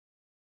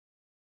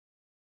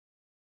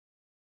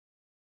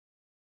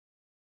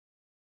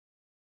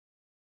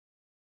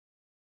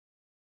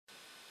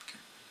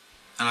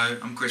Hello,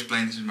 I'm Chris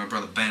Blaine, this is my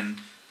brother Ben,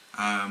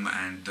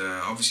 and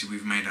obviously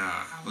we've made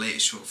our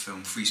latest short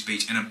film, Free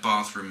Speech, in a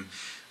bathroom,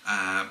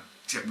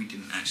 except we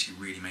didn't actually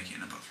really make it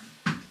in a bathroom.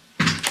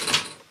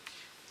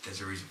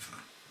 There's a reason for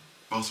that.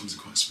 Bathrooms are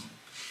quite small.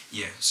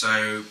 Yeah,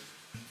 so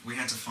we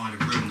had to find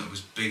a room that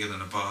was bigger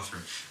than a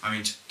bathroom. I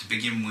mean, to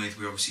begin with,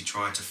 we obviously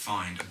tried to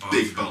find a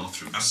bathroom. Big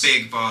bathrooms. A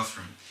big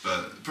bathroom.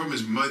 But the problem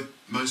is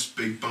most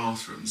big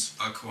bathrooms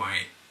are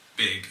quite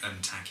big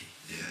and tacky.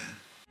 Yeah.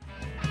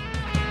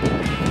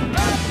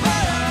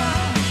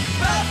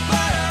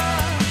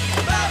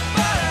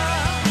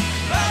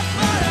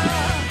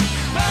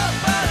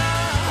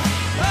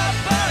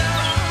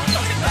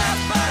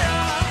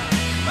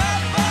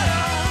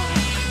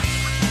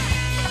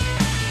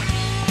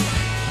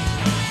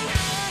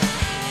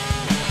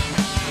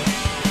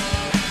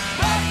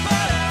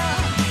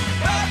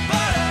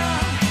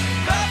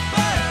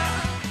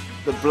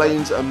 The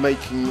Blaines are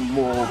making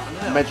more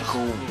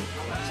magical,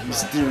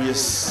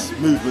 mysterious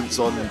movements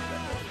on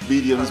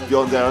mediums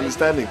beyond our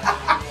understanding.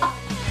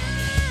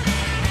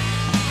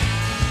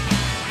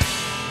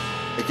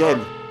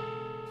 Again.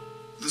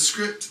 The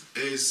script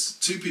is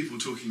two people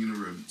talking in a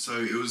room, so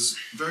it was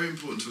very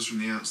important to us from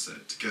the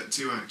outset to get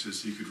two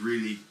actors who could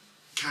really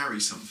carry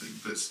something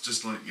that's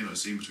just like, you know, a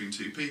scene between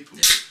two people.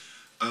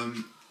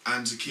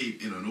 And to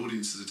keep, you know, an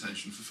audience's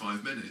attention for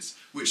 5 minutes,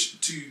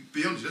 which, to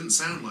be honest, doesn't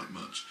sound like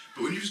much,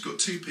 but when you've just got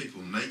two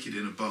people naked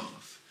in a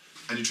bath,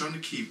 and you're trying to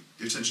keep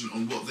your attention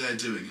on what they're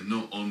doing and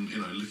not on, you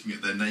know, looking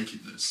at their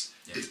nakedness,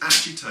 it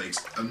actually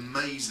takes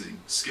amazing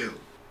skill.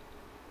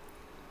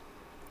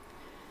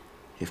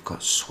 You've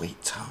got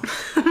sweet tongue.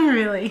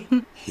 Really?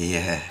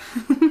 Yeah.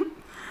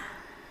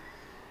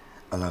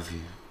 I love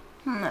you.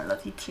 I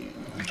love you too.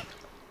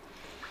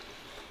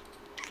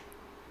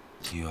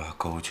 You are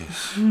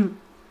gorgeous.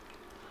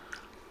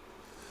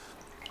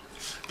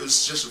 It was a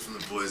suggestion from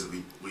the boys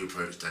that we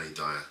approached Danny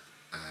Dyer,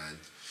 and,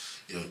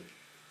 you know,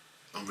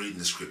 on reading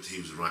the script, he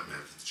was the right man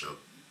for the job.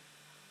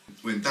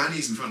 When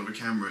Danny's in front of a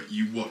camera,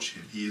 you watch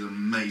him. He is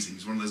amazing.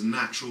 He's one of those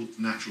natural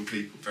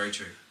people. Very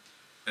true.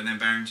 And then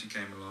Barrington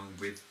came along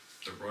with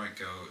the right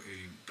girl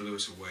who blew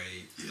us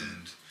away,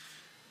 and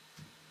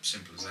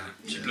simple as that.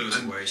 She blew us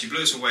away. She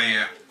blew us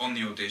away on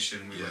the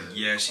audition. We went,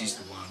 yeah, she's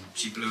the one.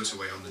 She blew us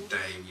away on the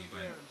day. We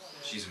went,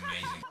 she's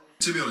amazing.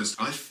 To be honest,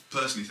 I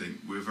personally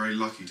think we're very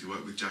lucky to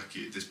work with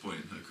Jackie at this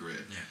point in her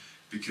career,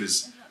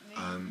 because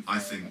I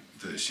think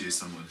that she is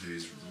someone who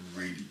is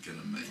really going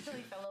to make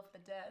it.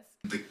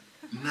 The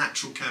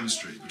natural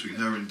chemistry between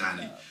her and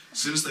Danny, as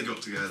soon as they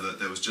got together,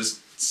 there was just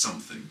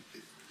something.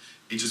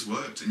 It just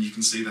worked, and you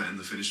can see that in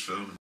the finished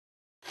film.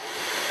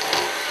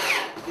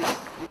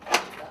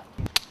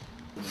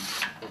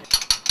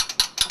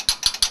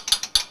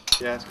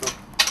 Yeah, it's cool.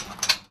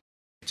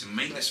 To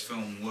make this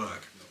film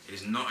work, it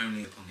is not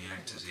only upon the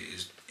actors, it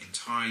is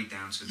entirely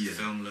down to the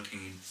film looking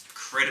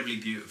incredibly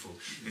beautiful.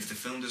 If the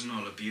film does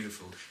not look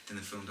beautiful, then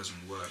the film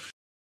doesn't work.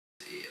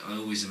 I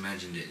always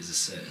imagined it as a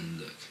certain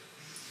look,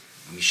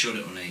 and we shot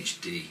it on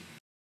HD.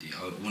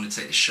 I want to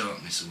take the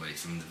sharpness away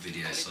from the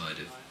video side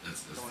of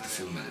the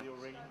format.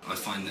 I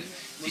find that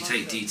if you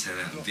take detail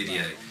out in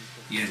video,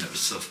 you end up with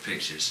soft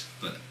pictures,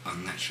 but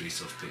unnaturally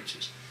soft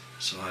pictures.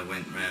 So I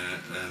went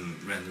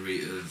round the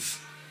route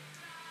of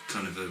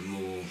kind of a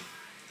more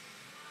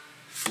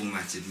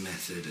formatted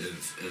method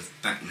of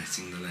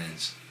backnetting the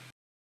lens.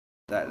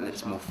 That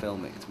looks more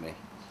filmic to me,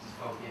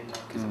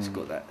 because it's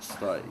got that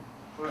slight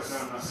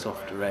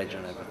softer edge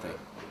on everything.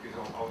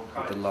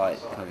 With the light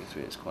coming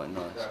through, it's quite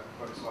nice.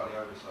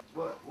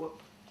 What?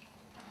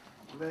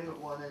 Have they got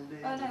one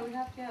ND? Oh no, we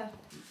have,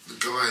 The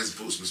guys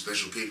brought some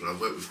special people. I've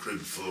worked with crew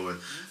before,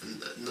 and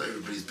not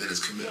everybody's been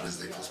as committed as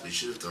they possibly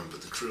should have done,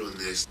 but the crew on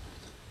this,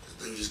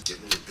 they were just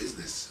getting on with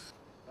business.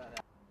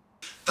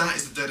 That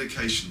is the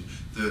dedication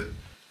that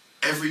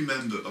every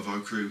member of our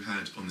crew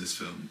had on this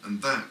film,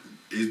 and that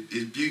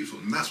is beautiful,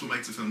 and that's what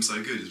makes the film so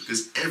good, is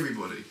because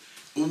everybody,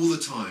 all the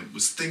time,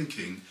 was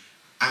thinking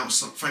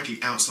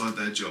outside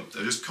their job.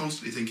 They're just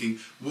constantly thinking,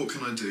 what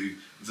can I do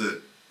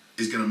that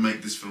is going to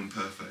make this film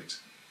perfect?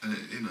 And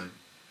you know,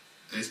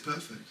 it's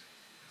perfect.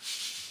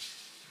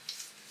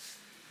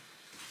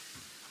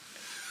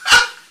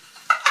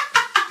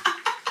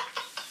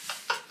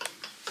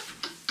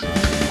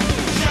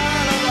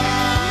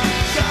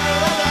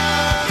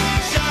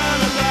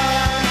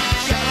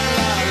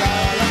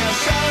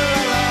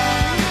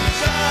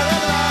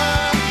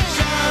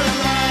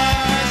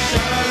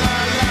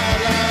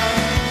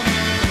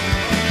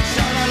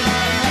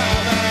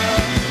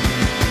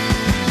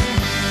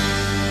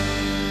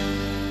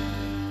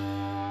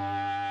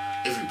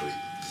 Everybody,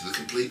 the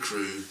complete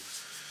crew,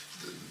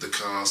 the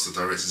cast, the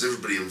directors,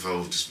 everybody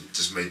involved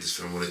just made this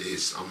film what it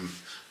is. I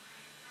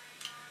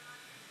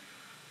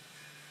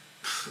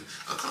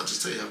can't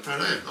just tell you how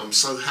proud I am. I'm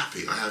so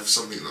happy I have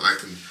something that I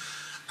can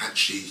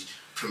actually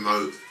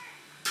promote,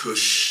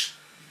 push,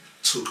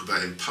 talk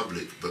about in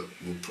public, but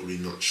will probably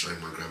not show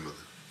my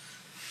grandmother.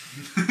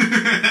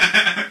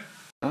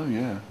 Oh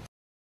yeah.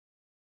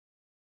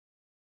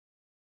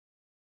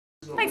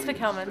 Thanks for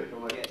coming.